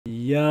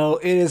Yo,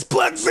 it is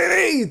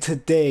Plexiety!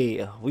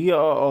 Today, we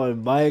are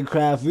on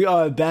Minecraft. We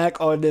are back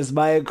on this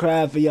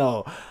Minecraft.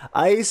 Yo,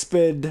 I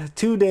spent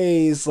 2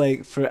 days,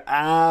 like, for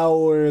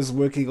hours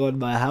working on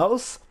my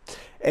house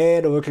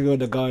and working on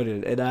the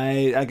garden. And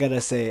I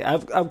gotta say,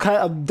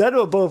 I'm done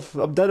with both.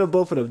 I'm done with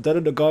both of them. I'm done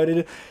with the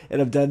garden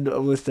and I'm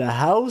done with the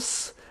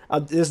house.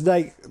 There's,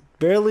 like,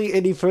 barely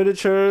any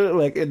furniture,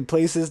 like, in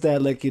places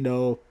that, like,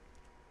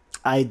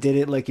 I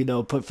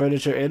didn't put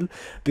furniture in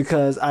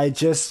because I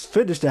just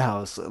finished the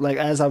house. Like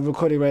as I'm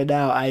recording right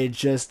now, I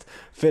just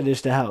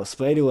finished the house.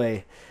 But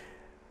anyway,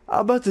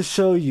 I'm about to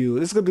show you.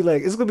 It's gonna be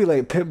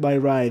like Pimp My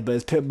Ride, but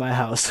it's Pimp My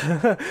House.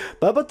 But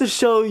I'm about to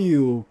show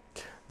you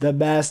the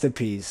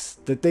masterpiece,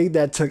 the thing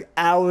that took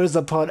hours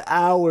upon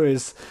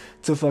hours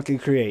to fucking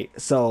create.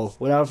 So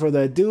without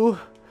further ado,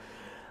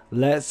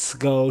 let's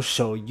go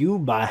show you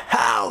my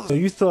house. So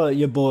you thought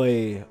your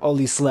boy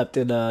only slept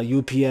in a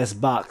UPS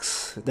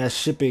box that's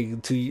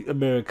shipping to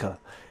America.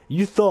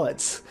 You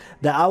thought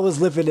that I was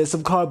living in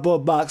some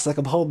cardboard box like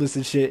I'm homeless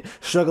and shit,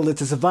 struggling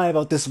to survive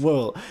out this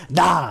world.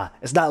 Nah,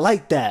 it's not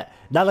like that.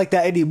 Not like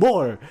that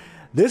anymore.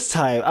 This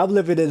time, I'm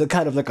living in a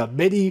kind of like a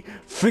mini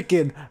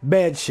freaking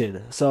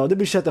mansion. So let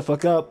me shut the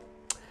fuck up.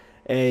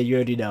 And you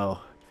already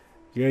know.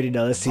 You already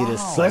know. Let's see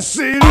this. Let's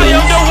see this.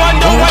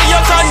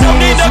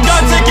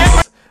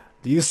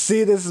 Do you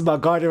see this is my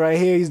garden right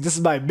here? This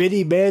is my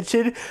mini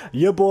mansion.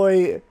 Your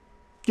boy,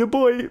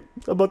 I'm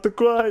about to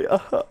cry.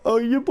 Oh,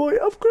 your boy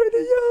upgraded,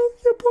 yo.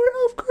 Your boy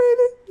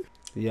upgraded.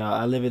 Yeah,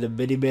 I live in a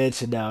mini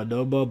mansion now.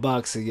 No more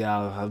boxing,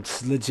 y'all. I'm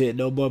legit,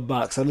 no more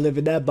box. I don't live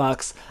in that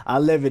box. I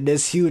live in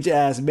this huge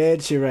ass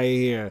mansion right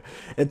here.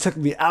 It took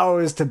me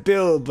hours to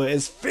build, but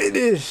it's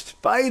finished,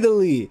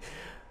 finally.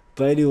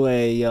 But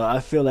anyway, yo, I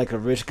feel like a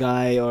rich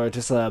guy or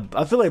just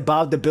I feel like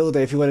Bob the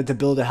Builder if he wanted to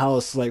build a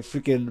house like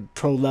freaking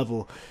pro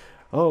level.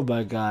 Oh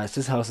my gosh,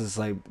 this house is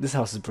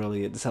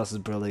brilliant. This house is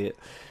brilliant.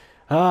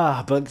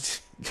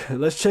 But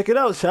let's check it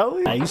out, shall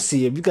we? You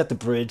see it, you got the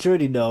bridge, you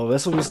already know.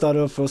 That's what we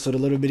started off first with a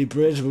little mini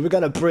bridge. But we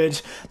got a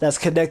bridge that's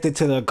connected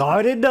to the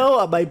garden though.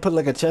 I might put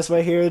like a chest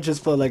right here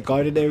just for like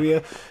garden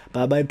area.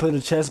 But I might put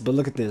a chest, but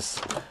look at this.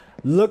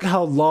 Look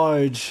how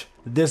large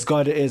this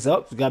garden is.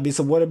 Oh, got me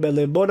some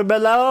watermelon.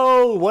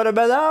 Watermelon!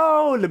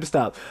 Let me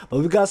stop. But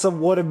we got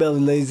some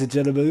watermelon, ladies and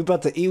gentlemen. We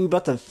about to eat, we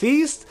about to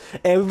feast,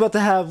 and we about to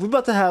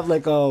have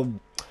like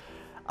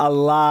a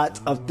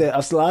lot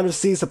of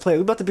seeds to play.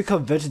 We're about to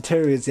become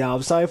vegetarians, y'all.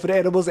 I'm sorry for the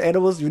animals.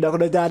 Animals, you're not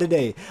gonna die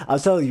today. I'm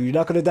telling you, you're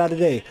not gonna die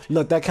today.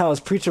 Look, that cow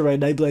is preaching right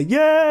now. He'd be like,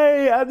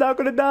 yay, I'm not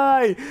gonna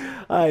die.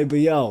 Alright, but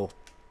yo,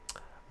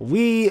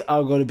 we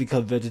are going to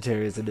become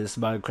vegetarians in this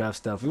Minecraft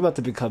stuff. We're about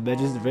to become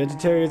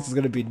vegetarians. It's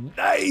going to be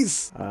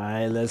nice. All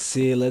right, let's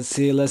see.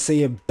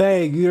 And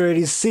bang, you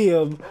already see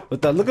him.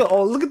 With the, look at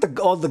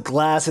all the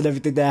glass and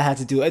everything that I had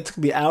to do. It took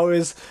me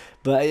hours,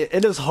 but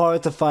it was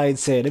hard to find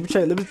sand.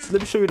 Let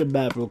me show you the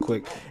map real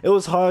quick. It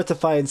was hard to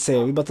find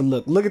sand. We're about to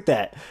look at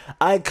that.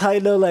 I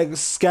kind of like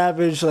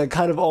scavenged like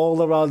kind of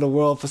all around the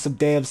world for some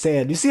damn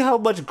sand. You see how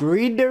much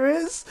green there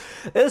is?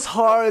 It's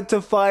hard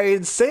to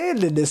find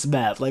sand in this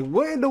map. Like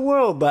where in the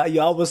world? But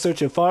yo, I was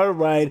searching far and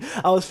wide.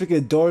 I was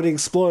freaking Dora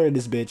exploring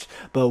this bitch.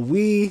 But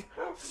we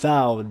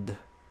found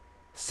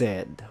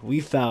sand.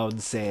 We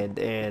found sand,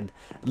 and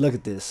look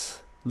at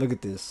this. Look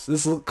at this.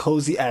 This look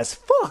cozy as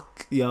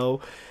fuck, yo.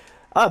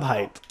 I'm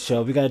hyped.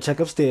 So we gotta check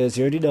upstairs.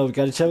 You already know we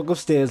gotta check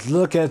upstairs.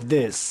 Look at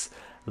this.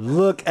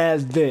 Look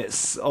at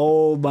this.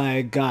 Oh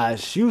my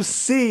gosh. You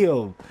see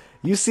him.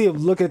 You see him.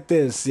 Look at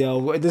this,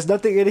 yo. There's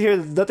nothing in here.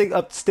 There's nothing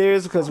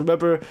upstairs because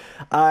remember,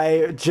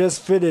 I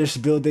just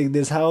finished building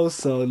this house.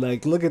 So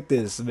like, look at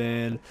this,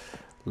 man.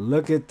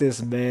 Look at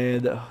this,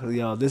 man.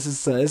 Yo, this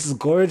is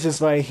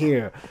gorgeous right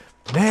here,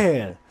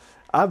 man.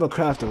 I'm a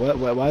crafter.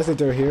 Why is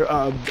there here?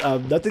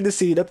 Nothing to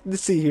see. Nothing to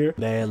see here.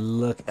 Man,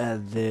 look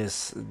at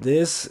this.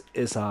 This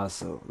is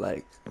awesome.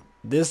 Like,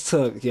 this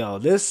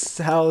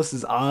house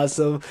is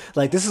awesome.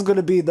 Like, this is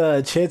gonna be the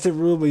enchanted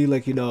room where you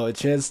like,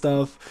 enchant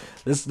stuff.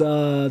 This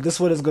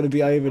one is gonna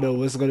be, I don't even know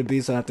what it's gonna be,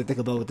 so I have to think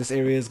about what this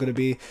area is gonna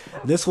be.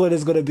 This one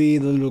is gonna be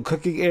the little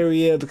cooking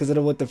area because I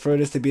don't want the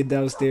furnace to be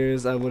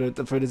downstairs. I want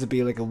the furnace to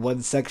be like in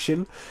one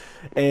section.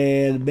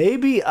 And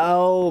maybe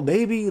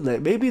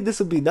this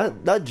will be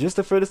not just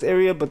the furnace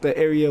area, but the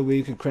area where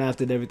you can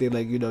craft and everything,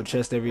 like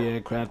chest area,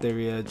 craft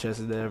area, chest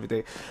and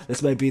everything.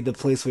 This might be the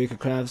place where you can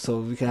craft, so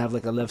we can have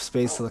like a left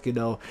space to like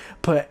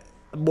put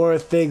more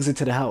things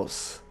into the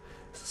house.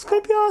 It's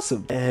gonna be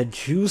awesome.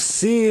 And you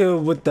see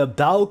him with the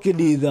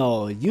balcony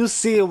though. You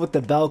see him with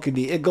the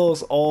balcony. It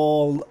goes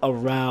all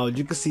around.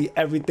 You can see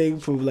everything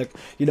from like,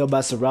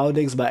 my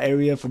surroundings, my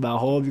area, from my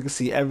home. You can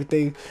see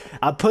everything.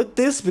 I put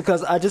this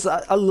because I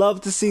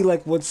love to see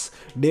like what's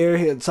near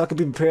here. So I can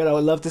be prepared. I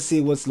would love to see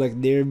what's like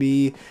near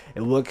me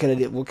and what can I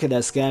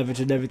scavenge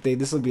and everything.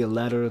 This will be a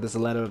ladder. There's a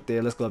ladder up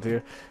there. Let's go up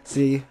here.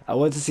 See, I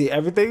want to see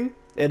everything.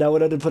 And I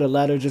wanted to put a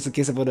ladder just in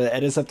case I want to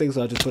edit something,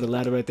 so I just put a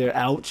ladder right there.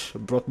 Ouch,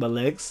 broke my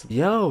legs.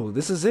 Yo,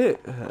 this is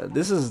it.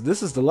 This is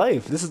the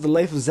life. This is the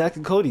life of Zach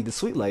and Cody, the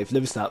sweet life.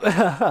 Let me stop.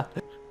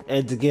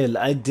 And again,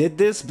 I did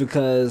this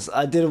because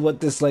I didn't want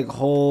this like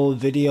whole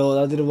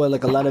video. I didn't want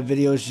like a lot of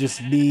videos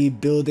just me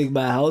building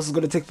my house. It's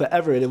gonna take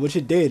forever, and which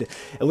it did.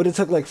 It would have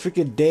took like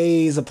freaking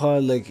days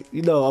upon like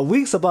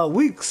weeks upon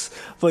weeks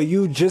for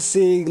you just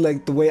seeing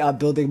like the way I'm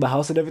building my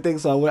house and everything.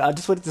 So I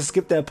just wanted to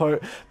skip that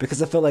part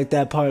because I felt like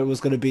that part was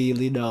gonna be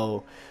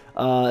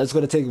it's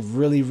gonna take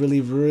really,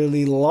 really,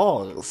 really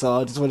long.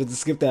 So I just wanted to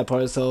skip that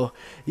part. So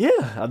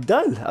yeah, I'm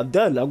done. I'm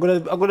done. I'm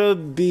gonna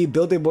be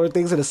building more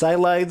things on the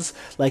sidelines,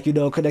 like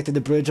connecting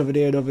the bridge over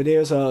there and over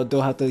there, so I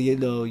don't have to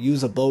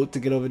use a boat to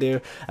get over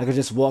there. I can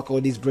just walk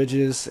on these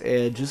bridges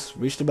and just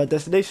reach to my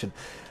destination.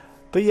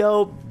 But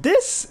yo,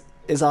 this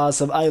is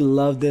awesome. I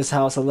love this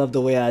house. I love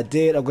the way I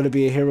did. I'm gonna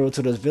be a hero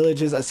to those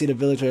villages. I see the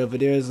villager over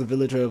there. There's a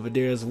villager over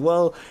there as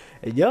well.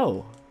 And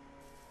yo,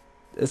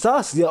 it's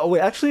us. Yeah. Oh wait,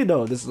 actually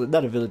no. This is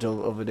not a village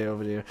over there.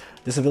 Over there.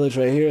 There's a village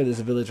right here. There's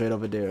a village right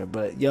over there.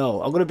 But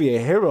yo, I'm gonna be a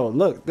hero.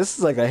 Look, this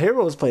is like a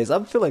hero's place.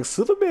 I feel like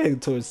Superman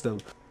towards them.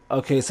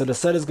 Okay, so the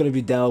sun is gonna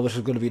be down, which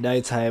is gonna be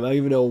nighttime. I don't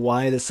even know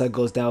why the sun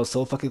goes down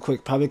so fucking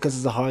quick. Probably because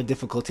it's a hard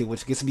difficulty,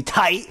 which gets me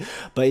tight.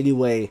 But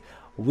anyway,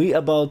 we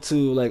about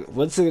to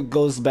once it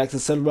goes back to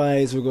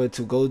sunrise, we're going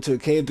to go to a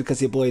cave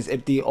because your boy is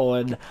empty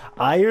on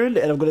iron,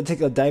 and I'm gonna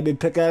take a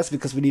diamond pickaxe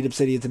because we need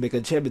obsidian to make an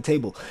enchantment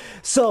table.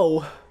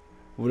 So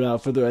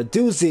without further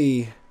ado,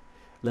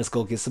 let's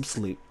go get some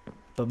sleep.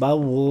 But my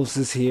wolves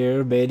is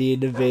here, Manny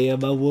and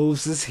Nevaeh. My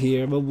wolves is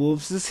here. My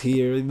wolves is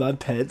here. My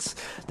pets.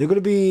 They're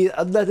gonna be.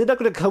 They're not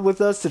gonna come with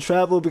us to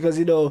travel because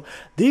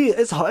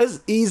it's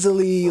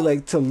easily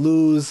like to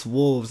lose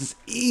wolves. It's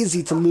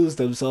easy to lose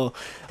them. So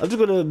I'm just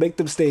gonna make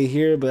them stay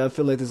here. But I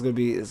feel like it's gonna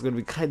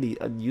be kind of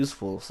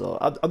unuseful. So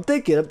I'm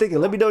thinking.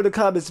 Let me know in the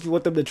comments if you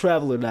want them to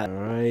travel or not. All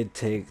right,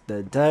 take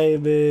the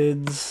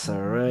diamonds.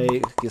 All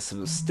right, get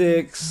some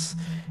sticks,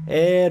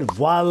 and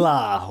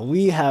voila,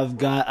 we have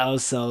got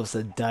ourselves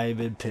a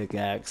diamond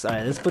pickaxe.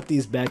 Alright, let's put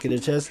these back in the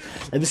chest.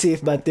 Let me see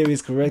if my theory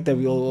is correct that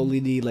we only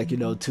need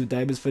 2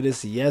 diamonds for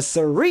this. Yes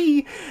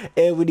sirree.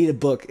 And we need a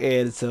book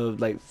and so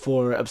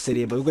 4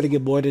 obsidian, but we're gonna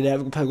get more than that.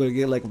 We're probably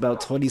gonna get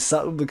about 20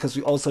 something because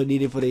we also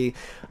need it for the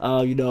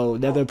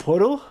nether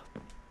portal.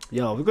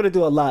 Yo, we're gonna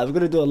do a lot. We're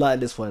gonna do a lot in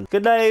this one.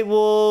 Good night,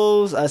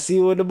 wolves. I see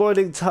you in the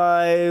morning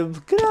time.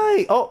 Good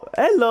night. Oh,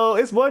 hello.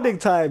 It's morning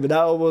time. And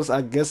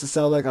I guess it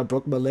sounds like I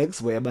broke my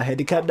legs. Wait, am I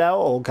handicapped now?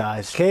 Oh,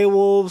 gosh. Okay,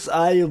 wolves.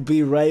 I'll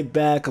be right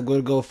back. I'm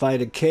gonna go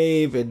find a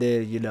cave and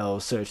then,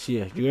 search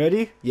here. You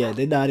ready? Yeah,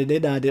 they nodded. They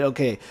nodded.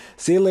 Okay.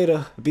 See you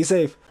later. Be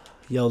safe.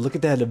 Yo, look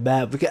at that in the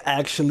map. We can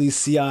actually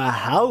see our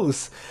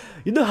house.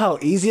 You know how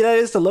easy that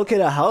is to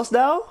locate a house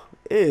now?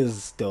 It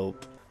is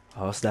dope.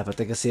 Oh snap, I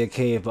think I see a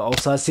cave, but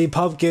also I see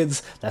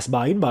pumpkins. That's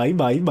mine.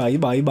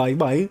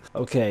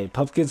 Okay,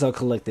 pumpkins are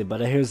collected, but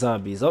I hear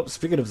zombies. Oh,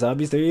 speaking of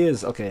zombies, there he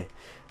is. Okay.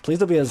 Please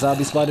don't be a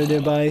zombie spawner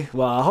nearby.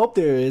 Well, I hope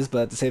there is,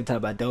 but at the same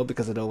time I don't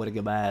because I don't want to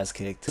get my ass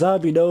kicked.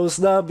 Zombie no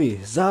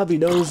zombie. Zombie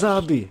no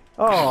zombie.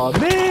 Oh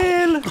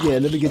man! Yeah,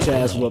 let me get your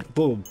ass whooped.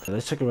 Boom.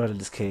 Let's check around in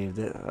this cave.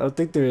 I don't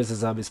think there is a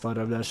zombie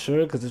spawner. I'm not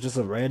sure because it's just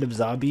a random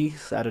zombie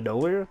out of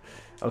nowhere.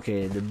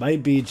 Okay, and it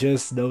might be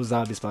just no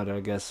zombie spawner, I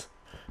guess.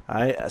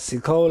 I see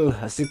coal.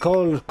 I see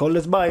coal. Coal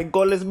is mine.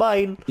 Coal is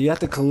mine. You have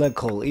to collect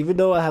coal. Even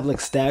though I have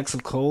stacks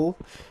of coal,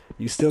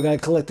 you still gotta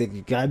collect it.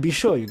 You gotta be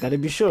sure. You gotta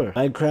be sure.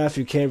 Minecraft,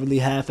 you can't really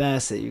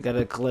half-ass it. You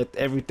gotta collect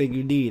everything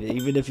you need.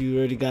 Even if you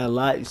already got a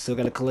lot, you still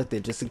gotta collect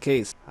it just in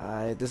case.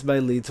 Alright, this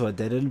might lead to a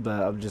dead end,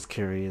 but I'm just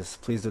curious.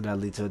 Please do not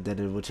lead to a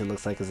dead end, which it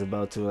looks like is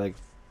about to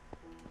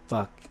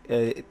fuck.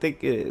 I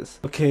think it is.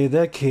 Okay,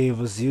 that cave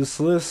was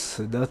useless.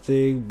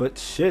 Nothing but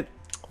shit.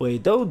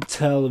 Wait, don't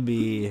tell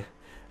me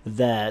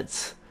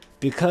that.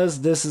 Because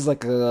this is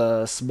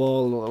a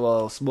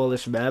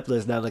smallish map,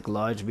 it's not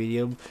large,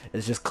 medium,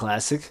 it's just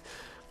classic.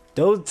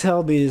 Don't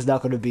tell me there's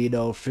not gonna be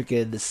no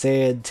freaking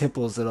sand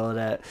temples and all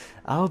that.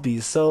 I'll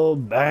be so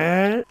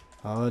mad.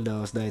 Oh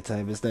no, it's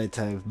nighttime, it's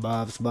nighttime.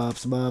 Mobs. I'm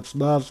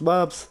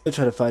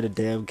trying to find a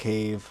damn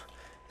cave.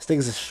 This thing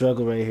is a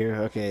struggle right here.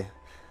 Okay.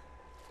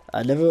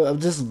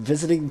 I'm just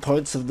visiting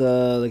parts of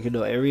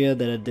the, area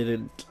that I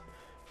didn't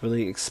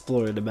really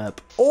explore in the map.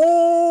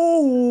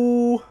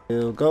 Oh!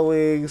 Still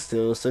going,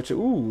 still searching.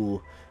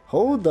 Ooh,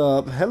 hold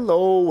up.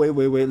 Hello. Wait.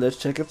 Let's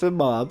check if it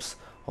mobs.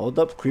 Hold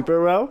up. Creeper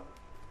around.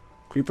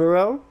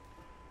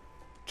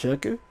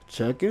 Check it.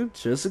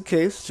 Just in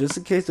case. Do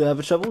I have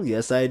a shovel?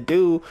 Yes, I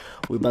do.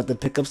 We about to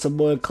pick up some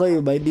more clay.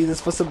 We might need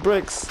this for some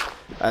bricks.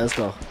 Alright, let's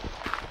go.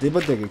 Keep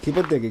on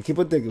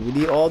digging. We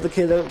need all the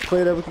clay that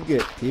we can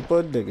get. Keep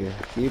on digging.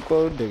 We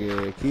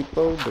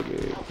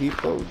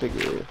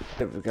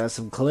got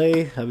some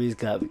clay. How many we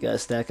got? We got a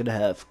stack and a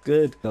half.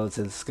 Good.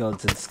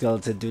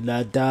 Skeleton. Do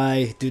not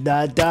die.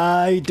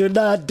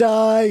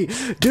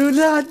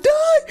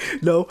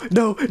 No.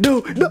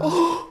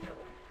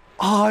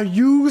 Are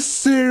you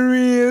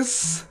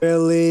serious?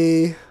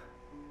 Really?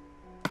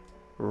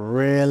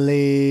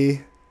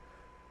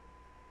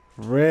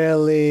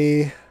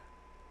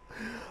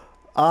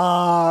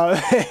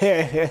 Ah,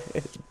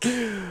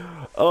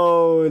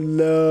 oh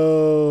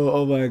no.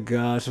 Oh my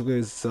gosh, I'm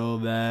getting so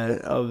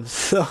mad. I'm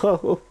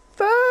so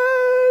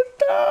bad.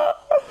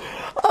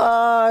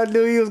 I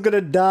knew he was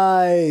gonna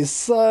die,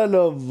 son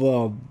of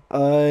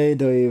I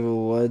don't even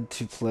want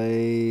to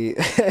play.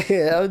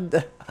 I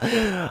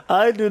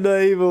do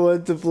not even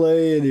want to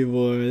play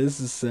anymore.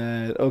 This is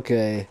sad.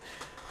 Okay.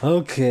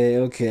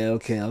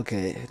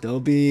 Okay.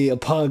 Don't be a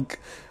punk.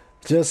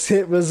 Just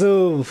hit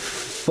resume.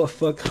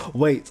 Fuck.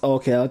 Wait.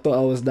 Okay, I thought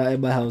I was not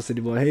in my house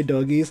anymore. Hey,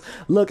 doggies.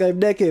 Look, I'm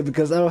naked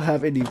because I don't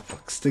have any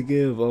fucks to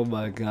give. Oh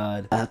my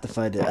god. I have to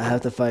find it. I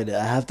have to find it.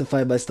 I have to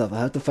find my stuff. I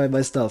have to find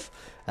my stuff.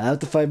 I have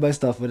to find my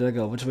stuff. Where did I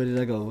go? Which way did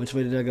I go? Which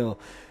way did I go?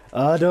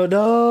 I don't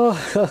know.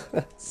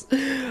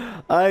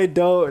 I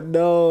don't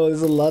know.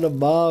 There's a lot of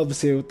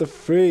mobs here. What the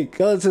freak?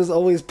 Guns is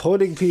always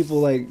pointing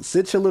people like,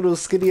 sit your little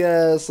skinny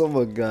ass. Oh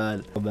my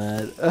god. I'm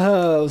mad.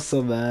 Oh, I'm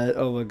so mad.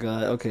 Oh my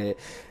god. Okay.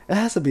 It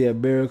has to be a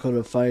miracle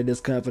to find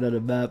this crap on the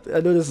map. I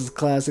know this is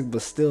classic,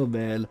 but still,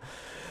 man.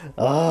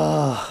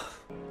 Ah.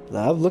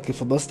 Nah, I'm looking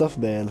for my stuff,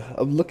 man.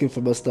 I'm looking for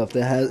my stuff.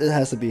 It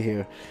has to be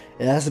here.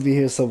 It has to be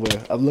here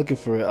somewhere. I'm looking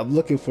for it. I'm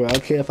looking for it. I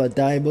don't care if I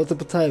die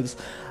multiple times.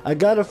 I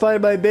gotta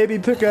find my baby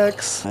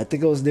pickaxe. I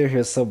think it was near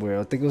here somewhere.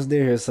 I think it was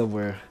near here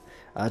somewhere.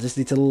 I just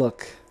need to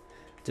look.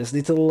 Just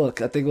need to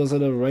look. I think it was on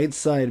the right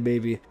side,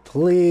 maybe.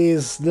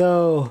 Please,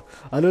 no.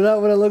 I do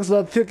not want to lose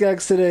my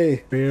pickaxe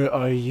today. Where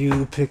are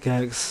you,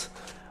 pickaxe?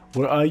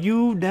 Where are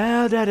you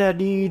now that I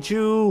need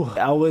you?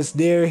 I was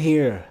near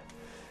here.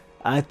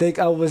 I think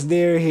I was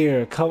near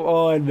here. Come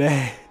on,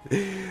 man.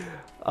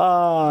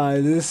 Ah,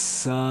 this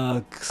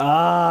sucks.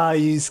 Ah,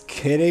 you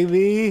kidding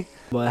me?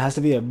 Well, it has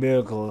to be a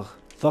miracle.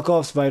 Fuck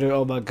off, spider.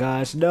 Oh my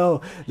gosh.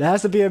 No, there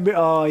has to be a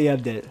miracle. Oh, yeah,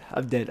 I'm dead.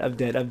 I'm dead. I'm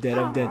dead. I'm dead.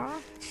 I'm dead.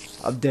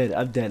 I'm dead.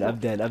 I'm dead. I'm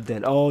dead. I'm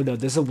dead. Oh no,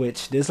 there's a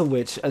witch. There's a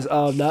witch.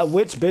 Not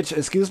witch, bitch.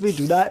 Excuse me.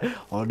 Do not.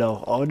 Oh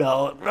no. Oh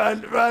no.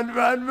 Run, run,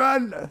 run,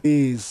 run.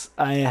 Please,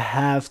 I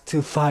have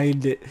to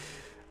find it.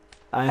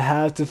 I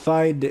have to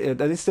find it.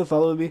 Are they still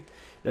following me?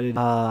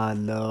 Ah,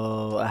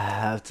 no. I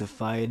have to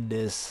find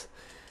this.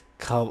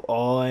 Come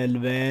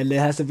on, man. There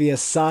has to be a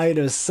sign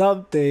or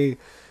something.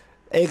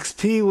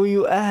 XP, where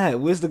you at?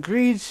 Where's the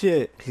green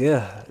shit?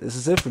 Yeah, this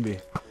is it for me.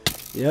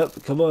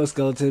 Yep, come on,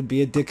 skeleton.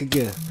 Be a dick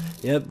again.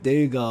 Yep, there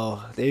you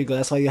go. There you go.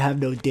 That's why you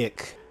have no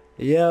dick.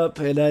 Yep,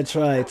 and I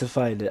tried to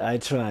find it. I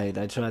tried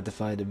to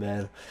find it,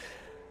 man.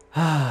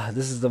 Ah,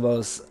 this is the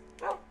most...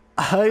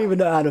 I don't even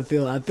know how to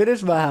feel. I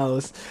finished my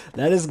house.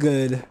 That is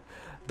good.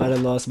 But I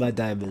lost my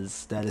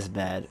diamonds. That is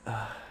bad.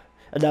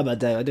 Not my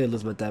diamond. I didn't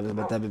lose my diamond.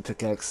 My diamond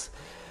pickaxe.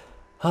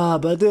 Ah,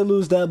 but I didn't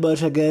lose that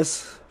much, I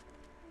guess.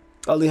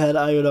 I only had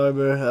iron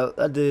armor.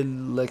 I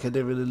didn't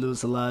really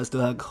lose a lot. I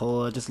still had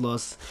coal. I just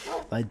lost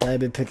my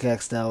diamond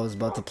pickaxe that I was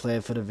about to play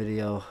for the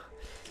video.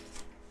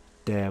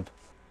 Damn.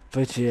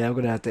 But yeah, I'm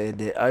gonna have to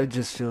end it. I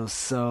just feel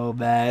so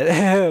bad.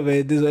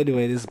 Anyway, this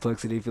is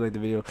Plexiety. If you like the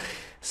video,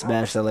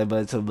 smash that like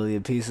button to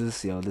 1,000,000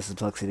 pieces. Yo, this is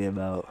Plexiety. I'm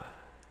out.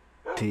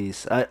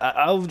 Peace.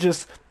 I'll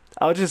just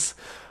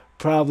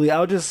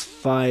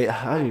fight.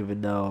 I don't even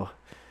know.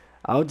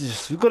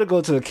 We're gonna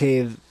go to a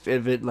cave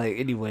event like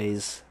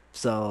anyways.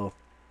 So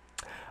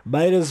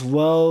might as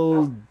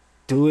well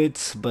do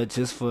it, but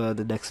just for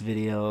the next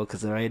video,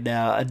 because right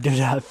now I do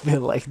not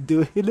feel like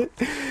doing it.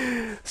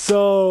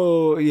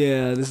 So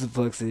yeah, this is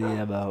Plexiety.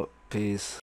 I'm out. Peace.